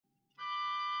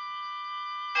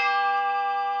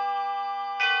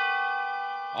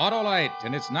Autolite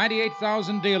and its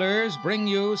 98,000 dealers bring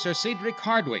you Sir Cedric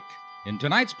Hardwicke in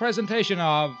tonight's presentation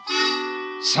of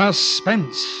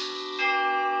Suspense.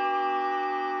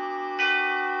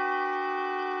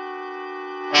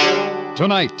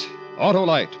 Tonight,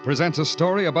 Autolite presents a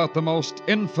story about the most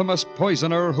infamous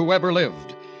poisoner who ever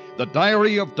lived. The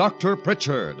Diary of Dr.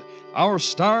 Pritchard. Our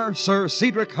star, Sir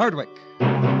Cedric Hardwicke.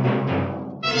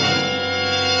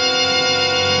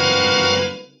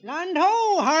 Land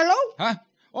ho, Harlow. Huh?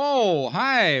 Oh,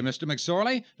 hi, Mr.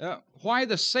 McSorley. Why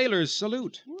the sailor's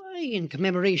salute? Why, in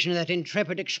commemoration of that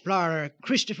intrepid explorer,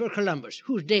 Christopher Columbus,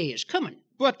 whose day is coming.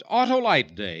 But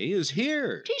Autolite Day is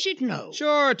here. Is it now?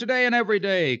 Sure, today and every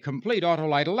day, complete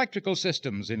Autolite electrical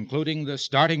systems, including the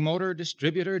starting motor,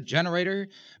 distributor, generator,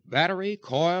 battery,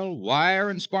 coil, wire,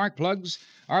 and spark plugs,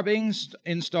 are being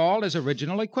installed as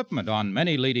original equipment on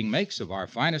many leading makes of our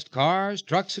finest cars,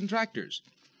 trucks, and tractors.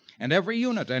 And every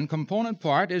unit and component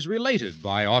part is related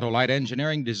by Autolite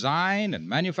engineering design and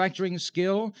manufacturing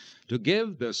skill to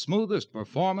give the smoothest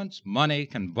performance money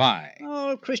can buy.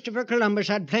 Oh, Christopher Columbus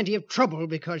had plenty of trouble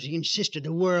because he insisted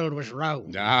the world was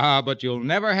round. But you'll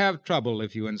never have trouble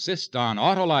if you insist on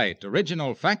Autolite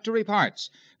original factory parts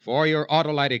for your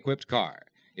Autolite-equipped car.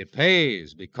 It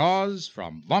pays because,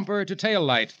 from bumper to tail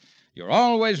light, you're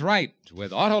always right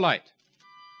with Autolite.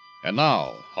 And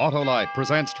now, Autolite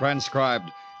presents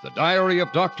transcribed The Diary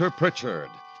of Dr. Pritchard,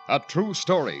 a true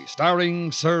story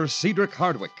starring Sir Cedric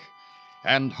Hardwicke,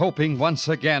 and hoping once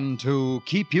again to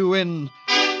keep you in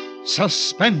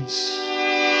suspense.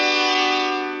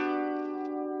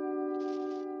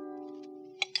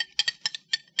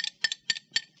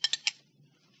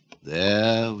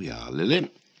 There we are, Lily.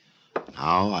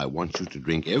 Now I want you to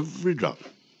drink every drop.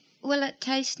 Will it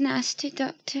taste nasty,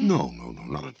 Doctor? No,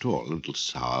 not at all. A little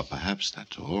sour, perhaps,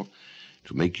 that's all.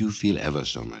 To make you feel ever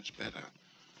so much better.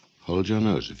 Hold your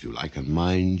nose if you like, and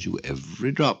mind you,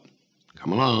 every drop.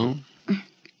 Come along. It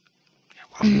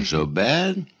wasn't so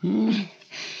bad.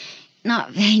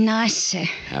 Not very nice, sir.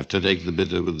 Have to take the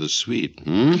bitter with the sweet,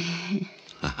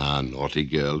 Naughty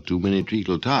girl, too many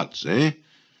treacle tots, eh?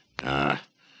 A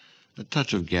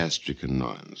touch of gastric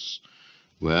annoyance.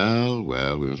 Well,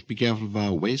 we must be careful of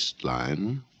our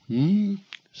waistline.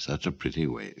 Such a pretty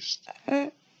waist.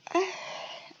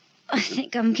 I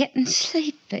think I'm getting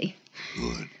sleepy.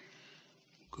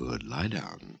 Good. Lie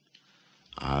down.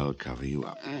 I'll cover you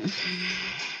up.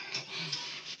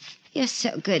 You're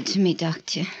so good to me,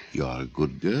 Doctor. You're a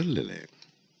good girl, Lily.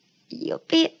 You'll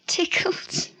be at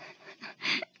Tickles.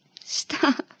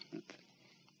 Stop.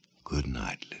 Good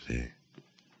night, Lily.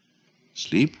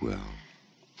 Sleep well.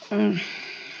 Good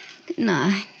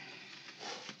night.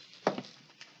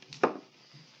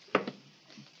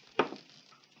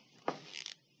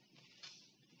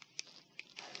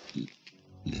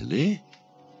 Lily?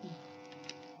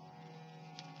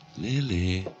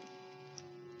 Lily?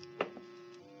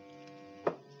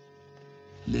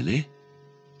 Lily?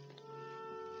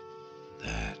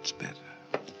 That's better.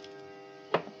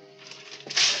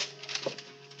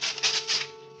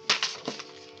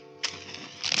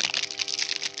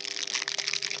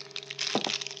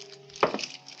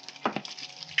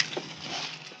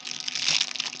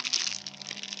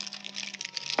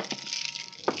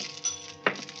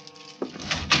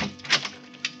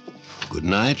 Good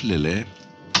night, Lily.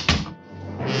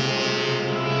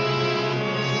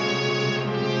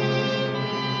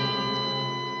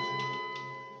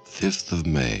 5th of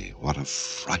May. What a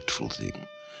frightful thing.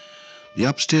 The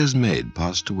upstairs maid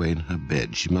passed away in her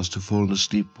bed. She must have fallen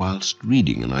asleep whilst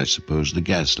reading, and I suppose the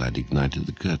gaslight ignited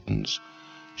the curtains.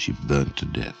 She burnt to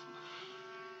death.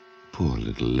 Poor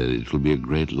little Lily. It will be a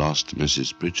great loss to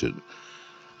Mrs. Pritchard.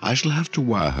 I shall have to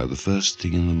wire her the first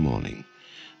thing in the morning.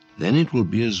 Then it will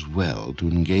be as well to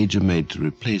engage a maid to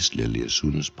replace Lily as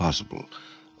soon as possible.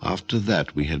 After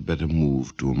that, we had better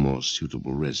move to a more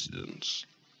suitable residence.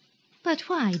 But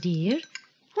why, dear?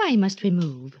 Why must we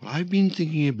move? Well, I've been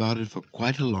thinking about it for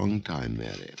quite a long time,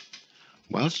 Mary.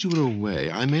 Whilst you were away,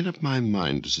 I made up my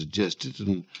mind to suggest it,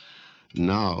 and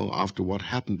now, after what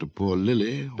happened to poor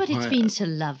Lily... But it's been so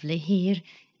lovely here,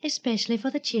 especially for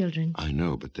the children. I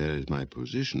know, but there is my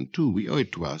position, too. We owe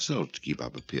it to ourselves to keep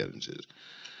up appearances.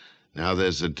 Now,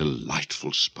 there's a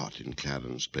delightful spot in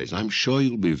Clarence Place. I'm sure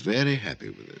you'll be very happy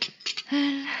with it.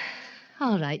 Well,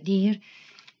 all right, dear.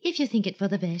 If you think it for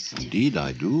the best. Indeed,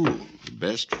 I do. The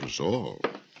best for us all.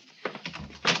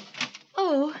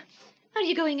 Oh, are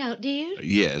you going out, dear?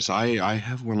 Yes, I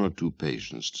have 1 or 2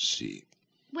 patients to see.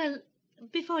 Well,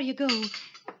 before you go,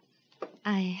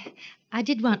 I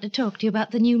did want to talk to you about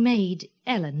the new maid,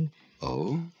 Ellen.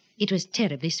 Oh? It was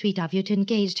terribly sweet of you to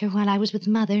engage her while I was with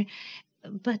Mother,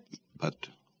 but... But?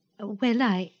 Well,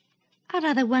 I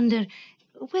rather wonder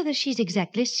whether she's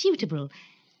exactly suitable.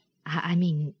 I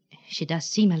mean, she does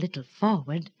seem a little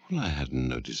forward. Well, I hadn't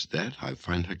noticed that. I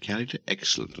find her character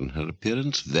excellent and her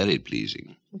appearance very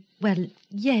pleasing. Well,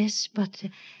 yes, but...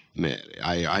 Mary,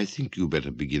 I think you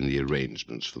better begin the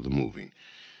arrangements for the moving.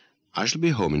 I shall be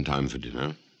home in time for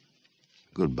dinner.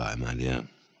 Goodbye, my dear.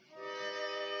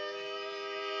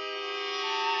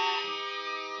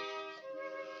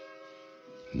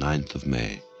 9th of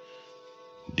May.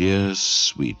 Dear,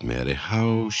 sweet Mary,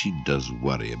 how she does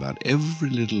worry about every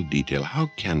little detail. How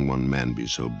can one man be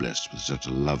so blessed with such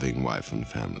a loving wife and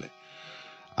family?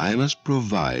 I must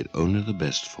provide only the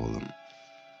best for them.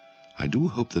 I do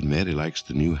hope that Mary likes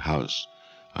the new house.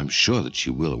 I'm sure that she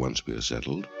will once we are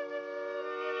settled.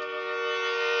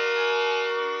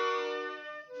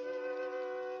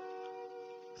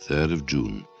 Third of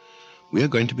June. We are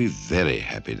going to be very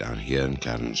happy down here in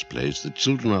Clarence Place. The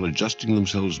children are adjusting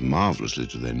themselves marvelously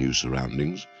to their new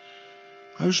surroundings.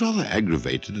 I was rather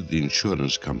aggravated that the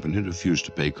insurance company refused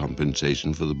to pay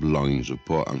compensation for the belongings of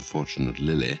poor unfortunate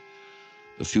Lily.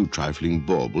 The few trifling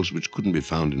baubles which couldn't be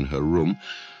found in her room.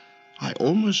 I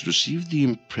almost received the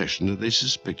impression that they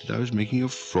suspected I was making a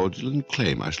fraudulent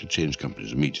claim. I shall change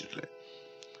companies immediately.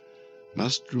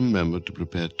 Must remember to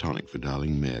prepare tonic for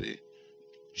darling Mary.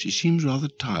 She seems rather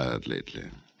tired lately.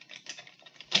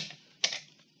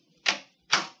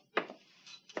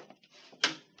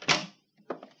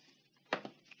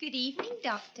 Good evening,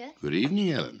 Doctor. Good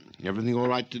evening, Ellen. Everything all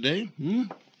right today?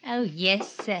 Oh,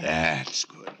 yes, sir. That's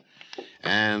good.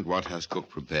 And what has cook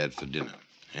prepared for dinner?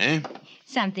 Eh?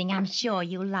 Something I'm sure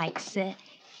you'll like, sir.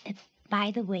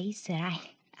 By the way, sir,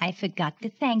 I forgot to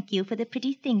thank you for the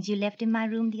pretty things you left in my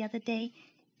room the other day.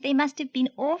 They must have been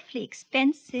awfully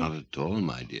expensive. Not at all,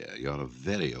 my dear. You're a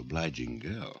very obliging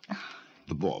girl.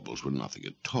 The baubles were nothing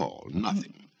at all.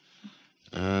 Nothing.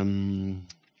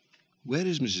 Where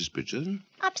is Mrs. Pritchard?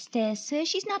 Upstairs, sir.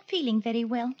 She's not feeling very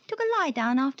well. Took a lie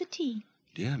down after tea.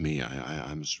 Dear me,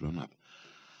 I must run up.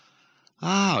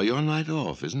 Ah, your night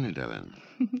off, isn't it, Ellen?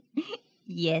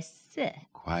 Yes, sir.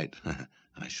 Quite.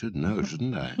 I should know,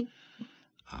 shouldn't I?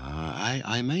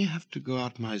 I may have to go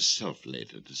out myself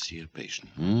later to see a patient.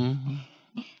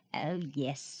 Oh,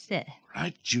 yes, sir.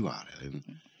 Right you are,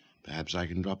 Ellen. Perhaps I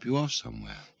can drop you off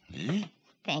somewhere. Eh?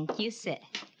 Thank you, sir.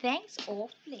 Thanks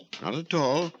awfully. Not at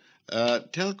all.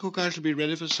 Tell cook I shall be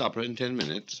ready for supper in 10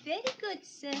 minutes. Very good,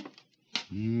 sir.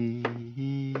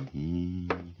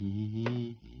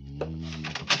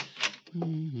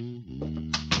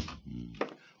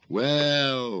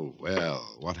 Well,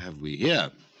 what have we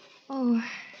here? Oh,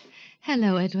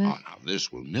 hello, Edward. Oh, now,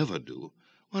 this will never do.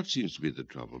 What seems to be the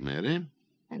trouble, Mary?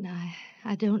 And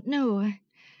I don't know.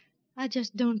 I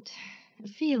just don't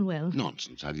feel well.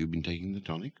 Nonsense. Have you been taking the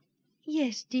tonic?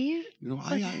 Yes, dear. You know,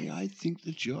 I think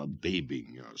that you're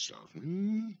babying yourself.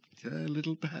 A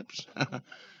little, perhaps.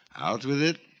 Out with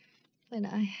it. Well,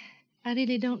 I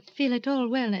really don't feel at all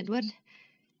well, Edward.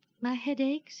 My head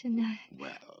aches and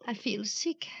I feel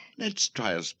sick. Let's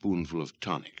try a spoonful of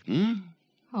tonic,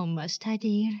 Oh, must I,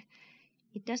 dear?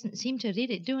 It doesn't seem to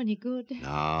really do any good.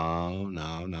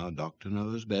 Now, doctor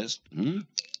knows best.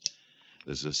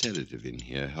 There's a sedative in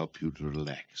here, help you to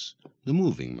relax. The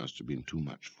moving must have been too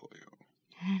much for you.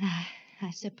 And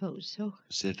I suppose so.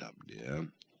 Sit up, dear.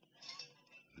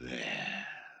 There.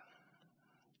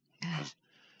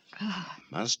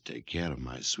 Must take care of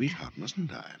my sweetheart,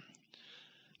 mustn't I?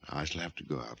 I shall have to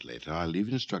go out later. I'll leave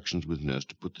instructions with nurse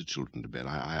to put the children to bed.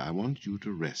 I want you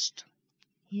to rest.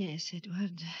 Yes,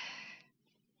 Edward.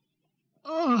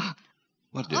 Oh!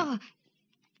 What, dear? Oh,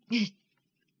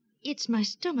 it's my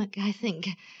stomach, I think.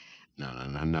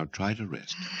 Now, try to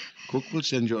rest. Cook will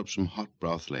send you up some hot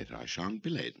broth later. I shan't be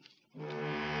late.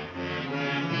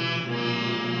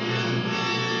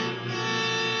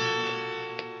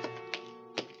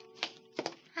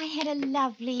 I had a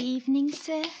lovely evening,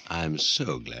 sir. I'm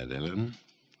so glad, Ellen.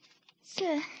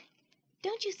 Sir,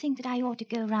 don't you think that I ought to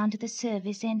go round to the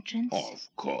service entrance? Of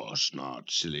course not,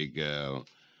 silly girl.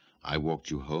 I walked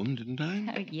you home, didn't I?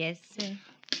 Oh, yes, sir.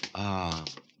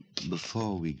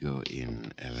 Before we go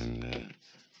in, Ellen,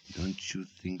 don't you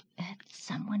think...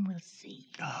 Someone will see.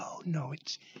 No,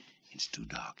 it's too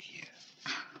dark here.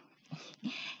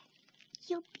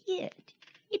 Your beard,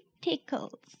 it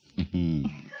tickles.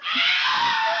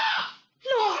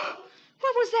 Lord,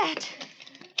 what was that?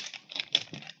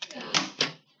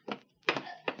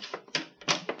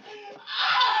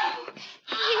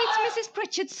 It's Mrs.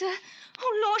 Pritchard, sir.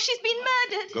 Oh, Lord, she's been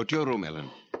murdered. Go to your room, Ellen.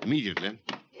 Immediately.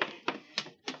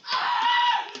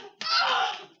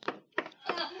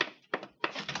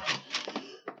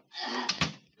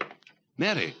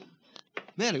 Mary,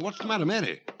 Mary, what's the matter,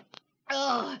 Mary?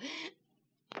 Oh,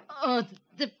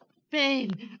 the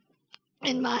pain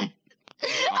in my...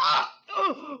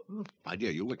 My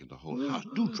dear, you'll waken the whole house.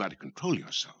 Do try to control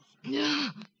yourself.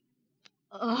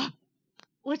 Oh,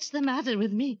 what's the matter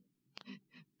with me?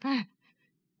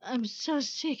 I'm so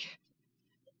sick.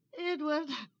 Edward,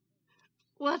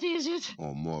 what is it?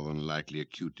 Or more than likely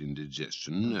acute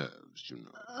indigestion, nerves, you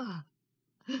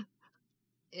know.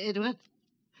 Edward,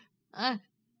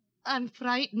 I'm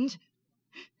frightened.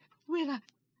 Will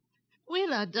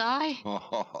I die?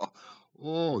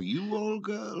 Oh, you old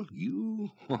girl,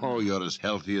 you? Oh, you're as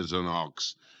healthy as an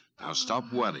ox. Now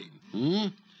stop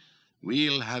worrying,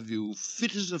 We'll have you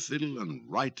fit as a fiddle and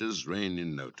right as rain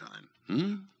in no time,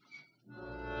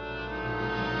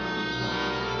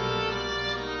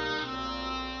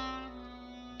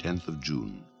 10th of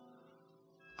June.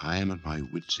 I am at my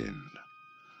wit's end.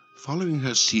 Following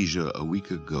her seizure a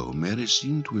week ago, Mary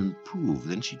seemed to improve.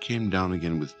 Then she came down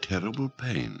again with terrible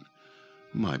pain.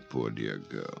 My poor dear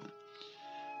girl.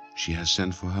 She has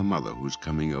sent for her mother, who's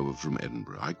coming over from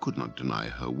Edinburgh. I could not deny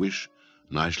her wish,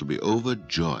 and I shall be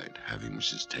overjoyed having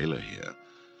Mrs. Taylor here.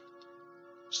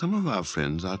 Some of our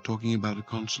friends are talking about a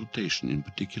consultation, in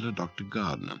particular Dr.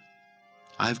 Gardner.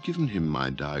 I've given him my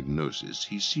diagnosis.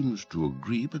 He seems to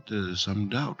agree, but there's some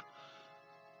doubt.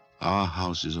 Our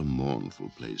house is a mournful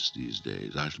place these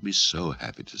days. I shall be so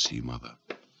happy to see Mother.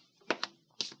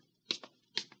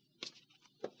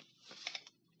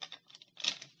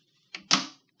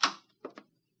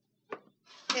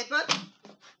 Edward?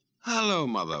 Hello,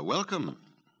 Mother. Welcome.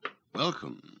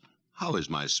 Welcome. How is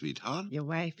my sweetheart? Your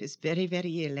wife is very,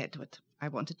 very ill, Edward. I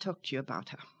want to talk to you about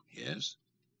her. Yes?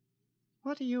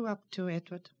 What are you up to,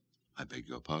 Edward? I beg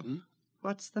your pardon?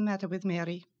 What's the matter with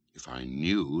Mary? If I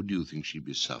knew, do you think she'd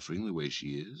be suffering the way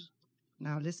she is?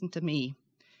 Now listen to me.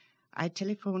 I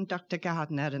telephoned Dr.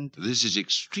 Gardner and... This is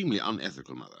extremely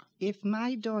unethical, Mother. If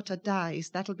my daughter dies,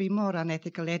 that'll be more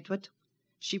unethical, Edward.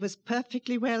 She was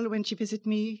perfectly well when she visited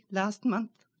me last month.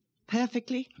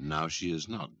 Perfectly. Now she is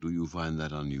not. Do you find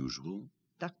that unusual?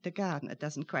 Dr. Gardner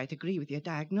doesn't quite agree with your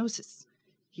diagnosis.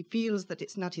 He feels that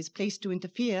it's not his place to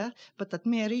interfere, but that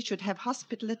Mary should have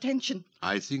hospital attention.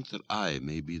 I think that I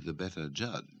may be the better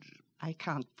judge. I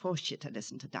can't force you to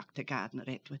listen to Dr. Gardner,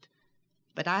 Edward.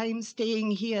 But I'm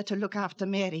staying here to look after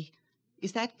Mary.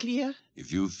 Is that clear?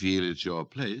 If you feel it's your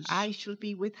place. I shall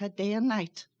be with her day and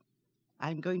night.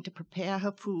 I'm going to prepare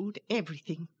her food,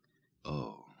 everything.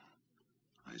 Oh,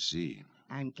 I see.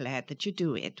 I'm glad that you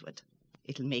do, Edward.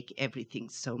 It'll make everything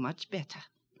so much better.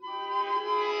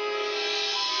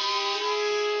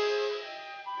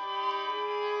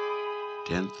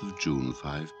 "10th of June,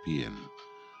 5 p.m.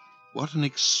 What an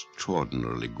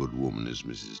extraordinarily good woman is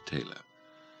Mrs. Taylor.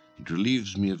 It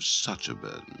relieves me of such a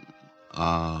burden.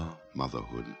 Ah,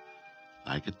 motherhood,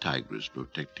 like a tigress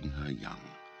protecting her young.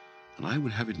 And I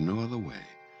would have it no other way.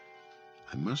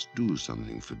 I must do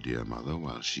something for dear Mother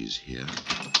while she's here."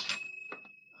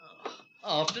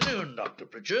 Afternoon, Dr.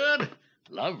 Pritchard.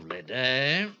 Lovely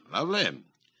day. Lovely.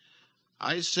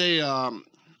 I say,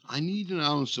 I need an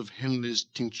ounce of Henley's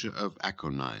tincture of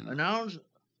aconite. An ounce?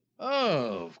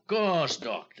 Oh, of course,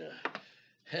 Doctor.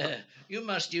 You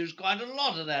must use quite a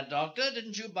lot of that, Doctor.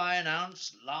 Didn't you buy an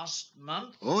ounce last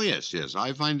month? Oh, yes.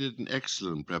 I find it an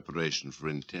excellent preparation for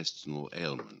intestinal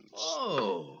ailments.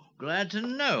 Oh, glad to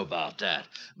know about that.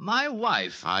 My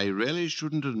wife... I really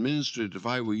shouldn't administer it if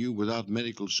I were you without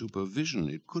medical supervision.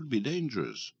 It could be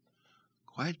dangerous.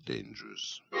 Quite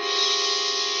dangerous.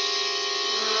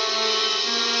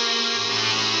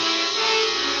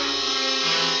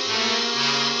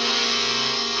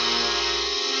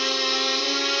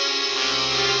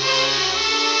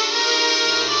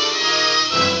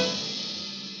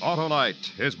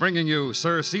 Autolite is bringing you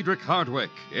Sir Cedric Hardwicke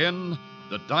in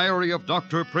The Diary of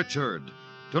Dr. Pritchard,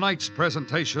 tonight's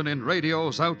presentation in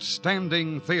radio's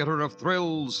outstanding theater of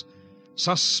thrills,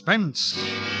 Suspense.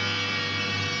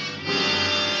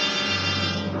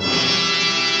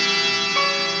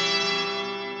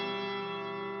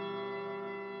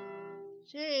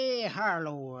 Say,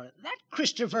 Harlow, that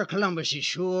Christopher Columbus is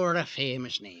sure a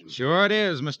famous name. Sure it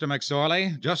is, Mr.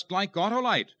 McSorley, just like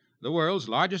Autolite, the world's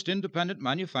largest independent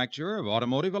manufacturer of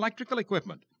automotive electrical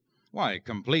equipment. Why,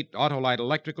 complete Autolite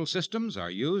electrical systems are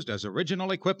used as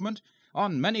original equipment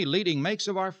on many leading makes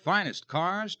of our finest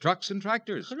cars, trucks, and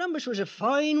tractors. Columbus was a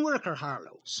fine worker,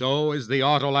 Harlow. So is the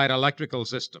Autolite electrical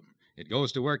system. It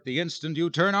goes to work the instant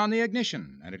you turn on the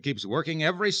ignition, and it keeps working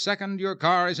every second your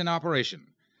car is in operation.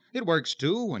 It works,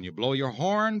 too, when you blow your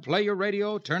horn, play your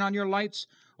radio, turn on your lights,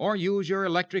 or use your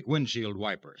electric windshield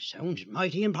wiper. Sounds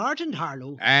mighty important,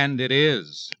 Harlow. And it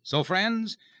is. So,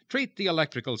 friends, treat the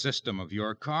electrical system of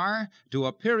your car to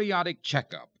a periodic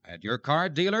checkup at your car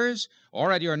dealers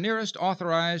or at your nearest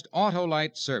authorized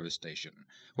Autolite service station,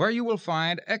 where you will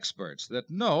find experts that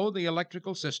know the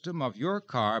electrical system of your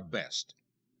car best.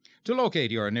 To locate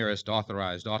your nearest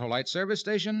authorized Autolite service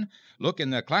station, look in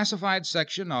the classified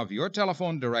section of your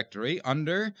telephone directory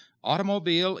under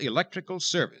Automobile Electrical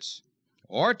Service,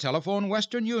 or telephone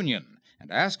Western Union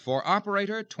and ask for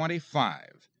Operator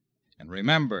 25. And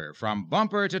remember, from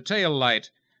bumper to tail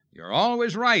light, you're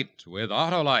always right with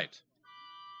Autolite.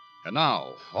 And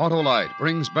now, Autolite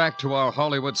brings back to our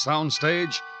Hollywood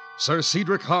soundstage Sir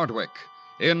Cedric Hardwicke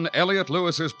in Elliot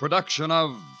Lewis's production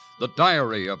of The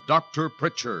Diary of Dr.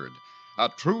 Pritchard, a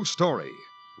true story,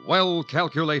 well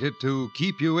calculated to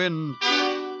keep you in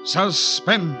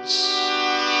suspense.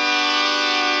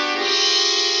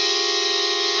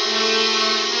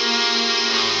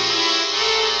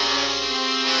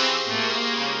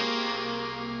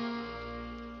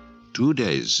 "2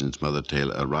 days since Mother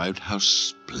Taylor arrived. How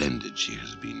splendid she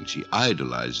has been. She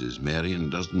idolizes Mary and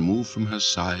doesn't move from her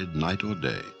side night or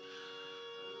day.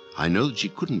 I know that she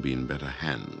couldn't be in better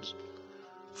hands.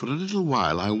 For a little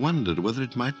while I wondered whether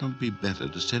it might not be better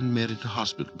to send Mary to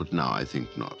hospital, but now I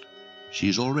think not. She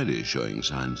is already showing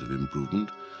signs of improvement.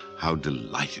 How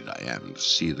delighted I am to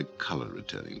see the color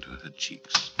returning to her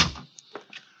cheeks.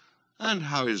 And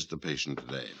how is the patient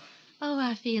today?" Oh,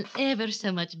 I feel ever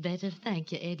so much better.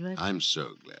 Thank you, Edward. "I'm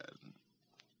so glad."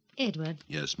 Edward,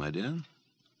 "Yes, my dear?"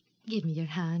 give me your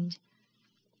hand.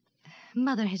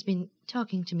 Mother has been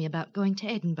talking to me about going to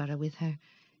Edinburgh with her.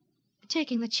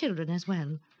 Taking the children as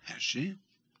well. "Has she?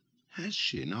 Has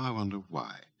she? Now I wonder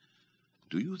why.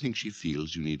 Do you think she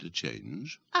feels you need a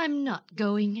change?" I'm not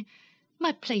going.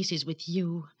 My place is with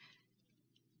you.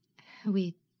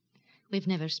 We've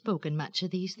never spoken much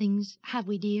of these things, have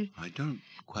we, dear? I don't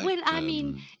quite... Well, I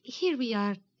mean, here we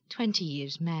are, 20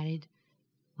 years married.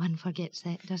 One forgets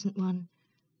that, doesn't one?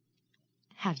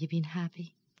 Have you been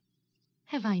happy?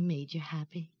 Have I made you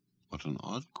happy? What an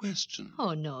odd question.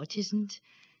 Oh, no, it isn't.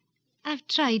 I've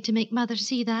tried to make Mother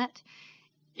see that.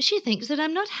 She thinks that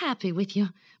I'm not happy with you,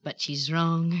 but she's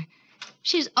wrong.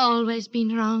 She's always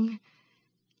been wrong.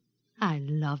 I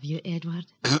love you, Edward.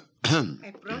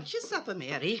 I brought you supper,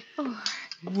 Mary. Oh,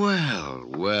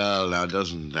 Well, now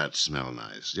doesn't that smell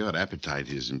nice? Your appetite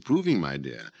is improving, my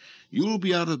dear. You'll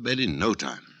be out of bed in no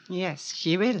time. Yes,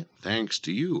 she will. Thanks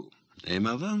to you. Eh,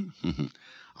 Mother?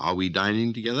 Are we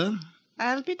dining together?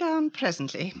 I'll be down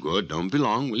presently. Good, don't be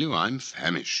long, will you? I'm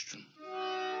famished.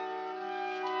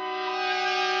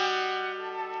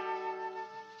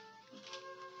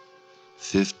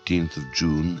 "15th of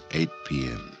June, 8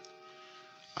 p.m.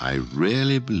 I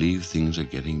really believe things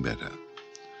are getting better.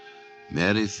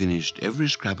 Mary finished every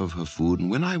scrap of her food, and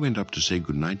when I went up to say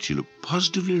good night, she looked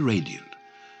positively radiant.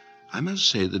 I must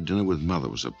say the dinner with Mother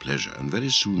was a pleasure, and very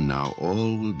soon now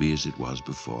all will be as it was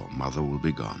before. Mother will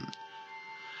be gone.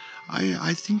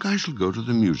 I think I shall go to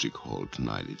the music hall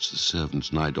tonight. It's the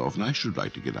servants' night off, and I should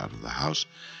like to get out of the house.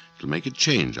 It'll make a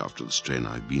change after the strain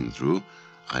I've been through.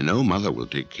 I know Mother will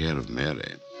take care of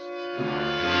Mary."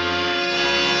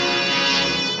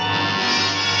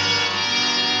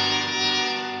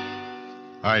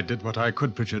 I did what I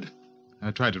could, Pritchard.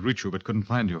 I tried to reach you, but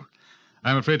couldn't find you.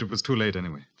 I'm afraid it was too late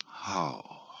anyway. How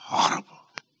horrible.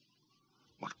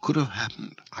 What could have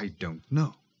happened? I don't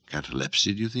know.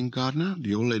 Catalepsy, do you think, Gardner?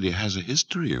 The old lady has a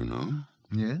history, you know.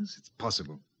 Yes, it's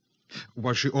possible.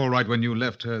 Was she all right when you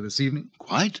left her this evening?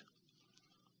 Quite.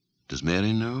 Does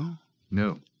Mary know?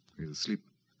 No, she's asleep.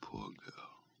 Poor girl.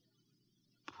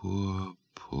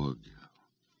 Poor girl.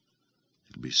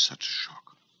 It'll be such a shock.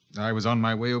 I was on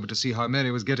my way over to see how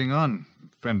Mary was getting on.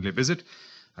 Friendly visit.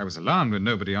 I was alarmed when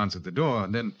nobody answered the door,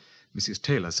 and then Mrs.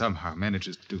 Taylor somehow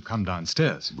manages to come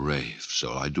downstairs. Brave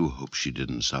soul. I do hope she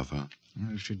didn't suffer.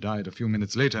 She died a few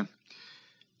minutes later.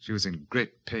 She was in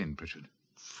great pain, Pritchard.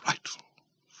 Frightful.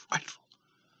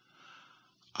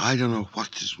 I don't know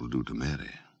what this will do to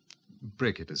Mary.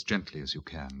 Break it as gently as you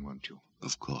can, won't you?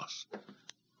 Of course.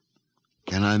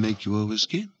 Can I make you a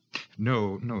whiskey?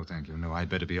 No, thank you. No, I'd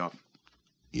better be off.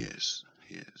 Yes.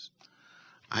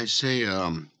 I say,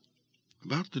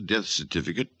 about the death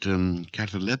certificate,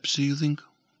 catalepsy, you think?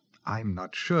 I'm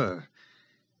not sure.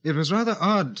 It was rather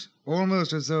odd,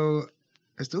 almost as though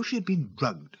she had been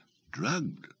drugged.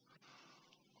 Drugged?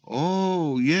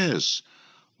 Oh, yes.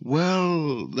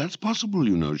 Well, that's possible,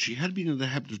 you know. She had been in the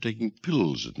habit of taking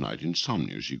pills at night,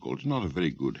 insomnia, she called it. Not a very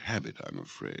good habit, I'm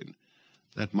afraid.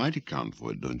 That might account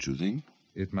for it, don't you think?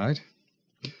 It might.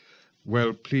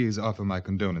 Well, please offer my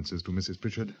condolences to Mrs.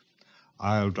 Pritchard.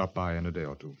 I'll drop by in a day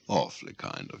or two. Awfully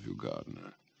kind of you,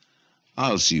 Gardner.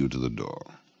 I'll see you to the door.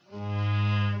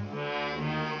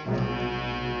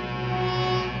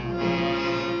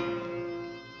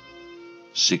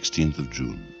 16th of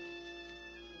June.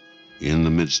 In the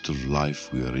midst of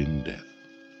life we are in death.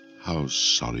 How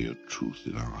sorry a truth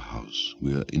in our house.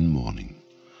 We are in mourning.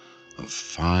 A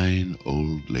fine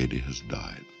old lady has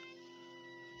died.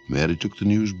 Mary took the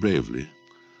news bravely,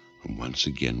 and once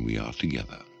again we are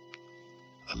together,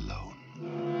 alone.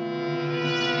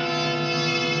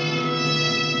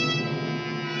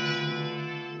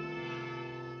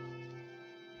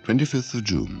 25th of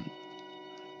June.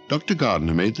 Dr.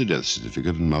 Gardner made the death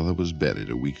certificate and Mother was buried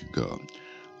a week ago.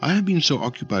 I have been so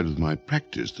occupied with my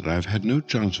practice that I have had no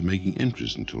chance of making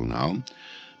entries until now.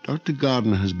 Dr.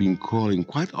 Gardner has been calling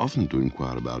quite often to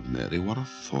inquire about Mary. What a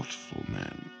thoughtful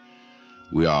man.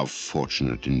 We are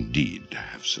fortunate indeed to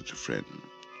have such a friend.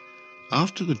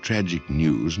 After the tragic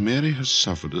news, Mary has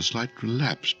suffered a slight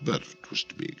relapse, but it was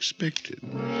to be expected.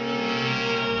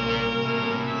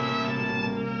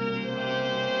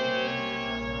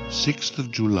 6th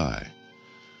of July.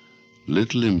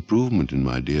 Little improvement in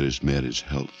my dearest Mary's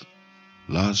health.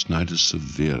 Last night a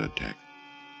severe attack.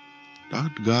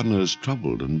 Dr. Gardner is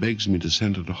troubled and begs me to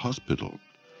send her to hospital.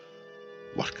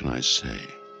 What can I say?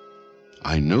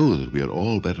 I know that we are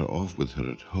all better off with her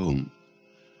at home.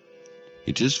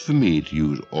 It is for me to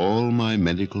use all my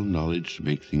medical knowledge to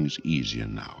make things easier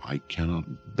now. I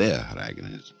cannot bear her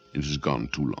agonies. It has gone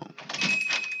too long.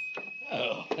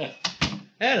 Oh,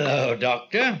 hello,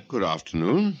 Doctor. Good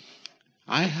afternoon.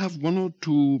 I have one or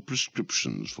two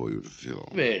prescriptions for you to fill.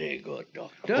 Very good,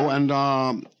 Doctor. Oh, and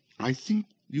I think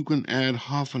you can add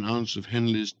half an ounce of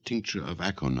Henley's tincture of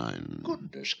aconite.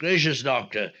 Goodness gracious,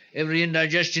 Doctor. Every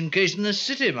indigestion case in the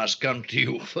city must come to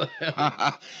you for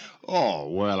help. Oh,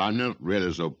 well, I'm not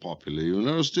really so popular, you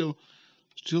know. Still,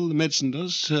 the medicine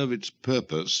does serve its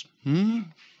purpose.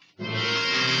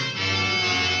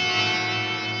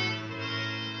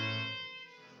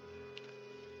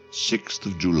 6th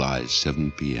of July,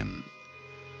 7 p.m.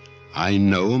 I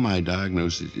know my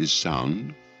diagnosis is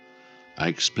sound. I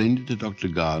explained it to Dr.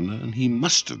 Gardner, and he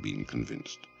must have been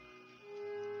convinced.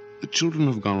 The children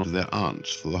have gone off to their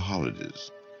aunts for the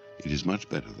holidays. It is much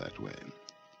better that way.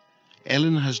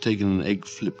 Ellen has taken an egg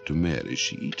flip to Mary.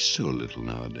 She eats so little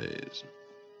nowadays.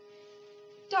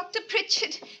 Dr.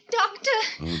 Pritchard, Doctor!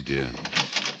 Oh, dear.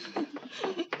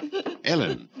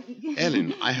 Ellen,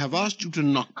 I have asked you to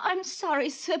knock... I'm sorry,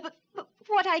 sir, but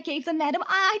what I gave the madam,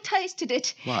 I tasted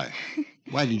it. Why?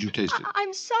 Why did you taste it?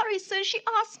 I'm sorry, sir. She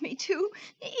asked me to.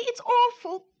 It's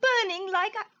awful, burning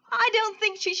like... I don't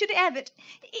think she should have it.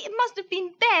 It must have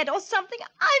been bad or something.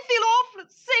 I feel awful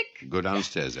sick. Go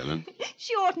downstairs, Ellen.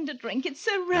 She oughtn't to drink. It's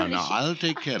so relishing. Now, I'll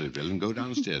take care of it, Ellen. Go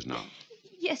downstairs now.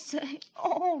 Yes, sir.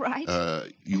 All right.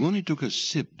 You only took a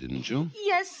sip, didn't you?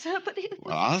 Yes, sir, but it was...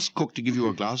 Well, ask cook to give you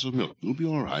a glass of milk. You'll be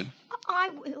all right. I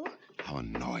will. How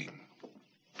annoying.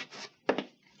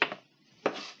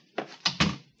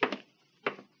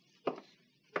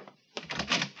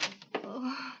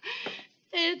 Oh,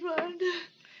 Edward.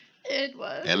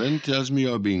 Ellen tells me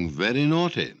you're being very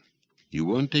naughty. You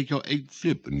won't take your egg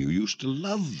flip, and you used to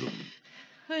love them.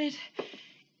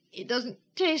 It doesn't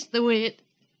taste the way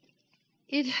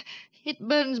it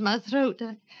burns my throat.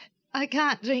 I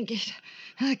can't drink it.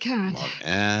 I can't. What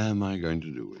am I going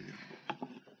to do with you?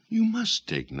 You must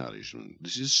take nourishment.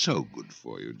 This is so good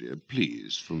for you, dear.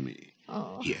 Please, for me.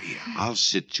 Oh. Here, I'll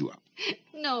sit you up.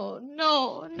 No,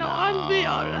 I'll be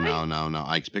all right. No.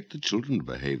 I expect the children to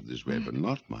behave this way, but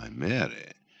not my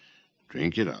Mary.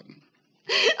 Drink it up.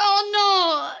 Oh,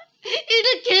 no.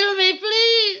 It'll kill me,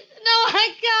 please. No, I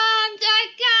can't.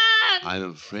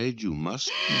 I'm afraid you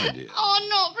must, my dear. Oh,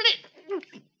 no, please.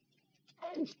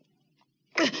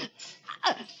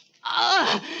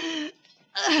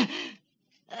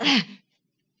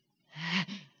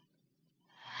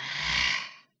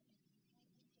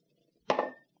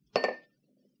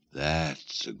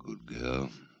 That's a good girl.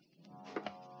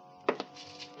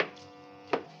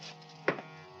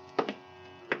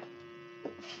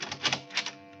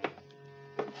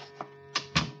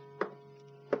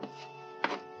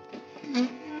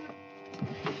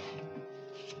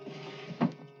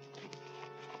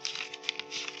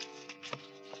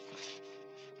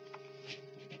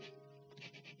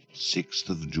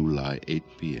 of July, 8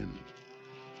 p.m.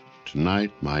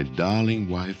 Tonight, my darling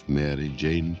wife, Mary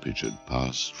Jane Pritchard,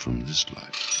 passed from this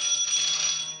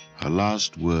life. Her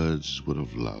last words were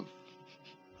of love,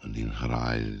 and in her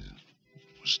eyes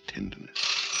was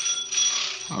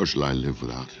tenderness. How shall I live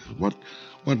without her?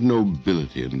 What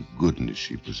nobility and goodness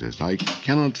she possessed. I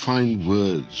cannot find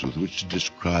words with which to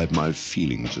describe my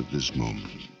feelings at this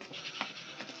moment.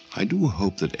 I do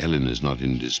hope that Ellen is not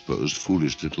indisposed.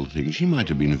 Foolish little thing. She might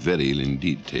have been very ill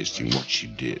indeed tasting what she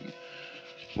did.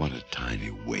 What a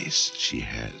tiny waist she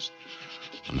has.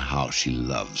 and how she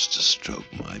loves to stroke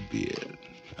my beard.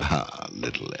 Ah,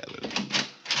 little Ellen.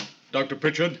 Dr.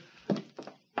 Pritchard?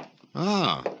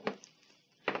 Ah.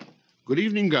 Good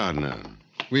evening, Gardner.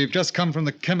 We've just come from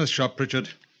the chemist shop, Pritchard.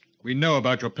 We know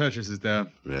about your purchases there.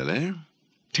 Really?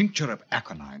 Tincture of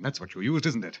aconite. That's what you used,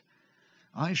 isn't it?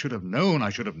 I should have known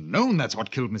that's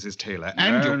what killed Mrs. Taylor.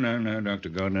 And No, Dr.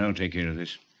 Gardner. I'll take care of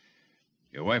this.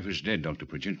 Your wife is dead, Dr.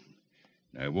 Pritchard.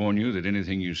 I warn you that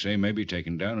anything you say may be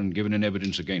taken down and given in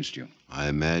evidence against you. I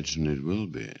imagine it will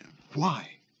be. Why?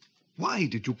 Why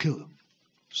did you kill them?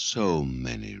 So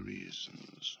many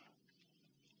reasons.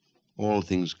 All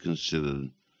things considered,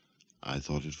 I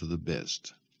thought it for the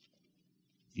best.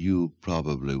 You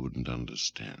probably wouldn't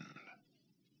understand.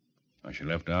 I shall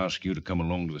have to ask you to come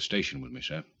along to the station with me,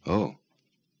 sir. Oh.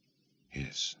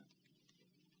 Yes.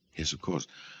 Yes, of course.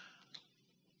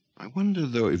 I wonder,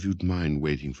 though, if you'd mind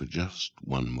waiting for just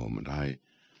one moment. I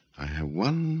have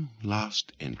one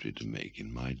last entry to make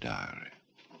in my diary.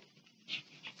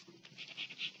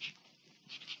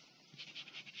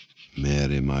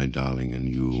 Mary, my darling,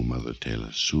 and you, Mother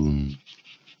Taylor, soon,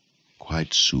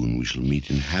 quite soon, we shall meet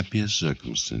in happier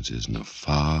circumstances in a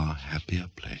far happier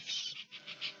place.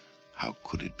 How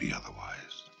could it be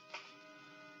otherwise?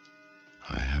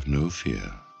 I have no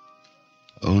fear,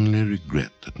 only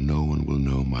regret that no one will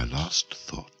know my last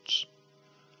thoughts.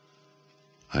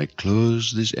 I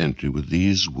close this entry with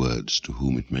these words to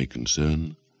whom it may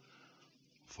concern.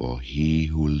 For he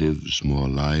who lives more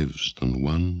lives than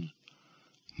one,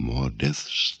 more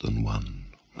deaths than one,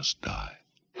 must die.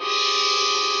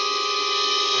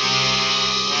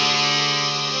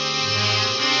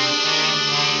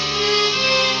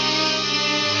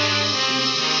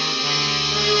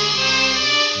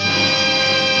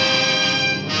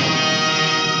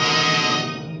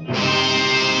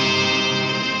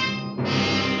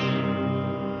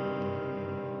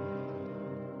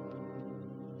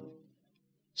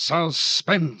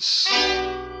 Suspense.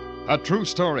 A true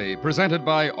story presented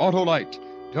by Autolite.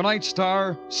 Tonight's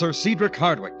star, Sir Cedric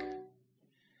Hardwicke.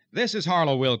 This is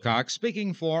Harlow Wilcox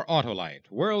speaking for Autolite,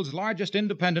 world's largest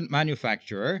independent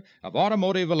manufacturer of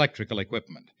automotive electrical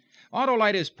equipment.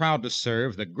 Autolite is proud to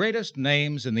serve the greatest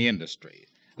names in the industry.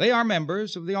 They are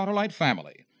members of the Autolite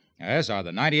family, as are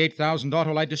the 98,000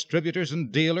 Autolite distributors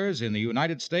and dealers in the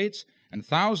United States and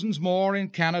thousands more in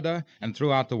Canada and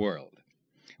throughout the world.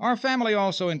 Our family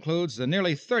also includes the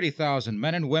nearly 30,000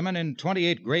 men and women in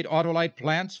 28 great Autolite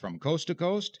plants from coast to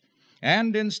coast,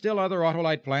 and in still other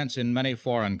Autolite plants in many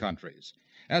foreign countries,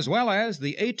 as well as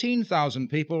the 18,000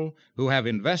 people who have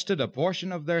invested a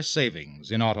portion of their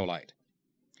savings in Autolite.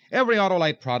 Every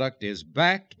Autolite product is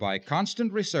backed by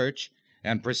constant research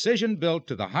and precision built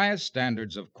to the highest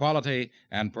standards of quality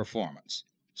and performance.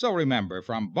 So remember,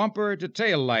 from bumper to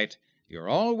tail light, you're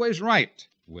always right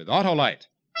with Autolite.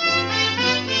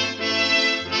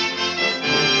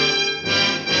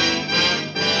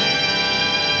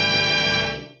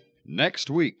 Next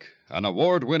week, an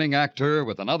award-winning actor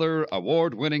with another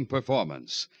award-winning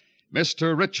performance.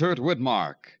 Mr. Richard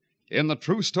Widmark, in the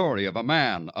true story of a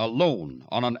man alone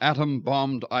on an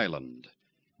atom-bombed island,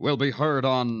 will be heard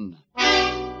on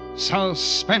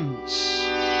Suspense.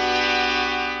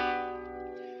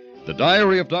 The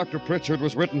Diary of Dr. Pritchard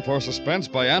was written for Suspense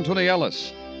by Anthony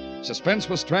Ellis. Suspense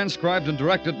was transcribed and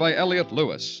directed by Elliot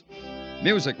Lewis.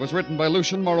 Music was written by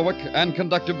Lucian Morowick and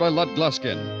conducted by Lud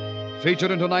Gluskin.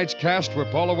 Featured in tonight's cast were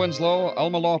Paula Winslow,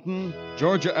 Alma Lawton,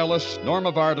 Georgia Ellis,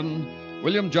 Norma Varden,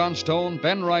 William Johnstone,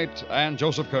 Ben Wright, and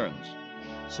Joseph Kearns.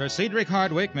 Sir Cedric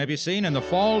Hardwicke may be seen in the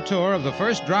fall tour of the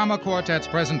first drama quartet's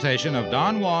presentation of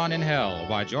Don Juan in Hell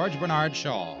by George Bernard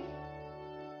Shaw.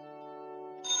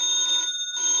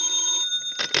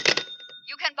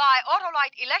 You can buy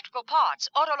Autolite electrical parts,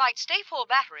 Autolite Stay-Full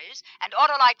batteries, and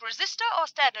Autolite resistor or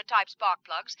standard type spark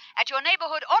plugs at your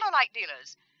neighborhood Autolite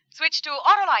dealers. Switch to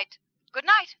Autolite. Good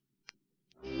night.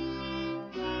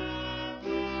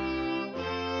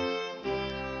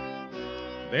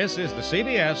 This is the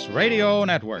CBS Radio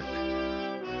Network.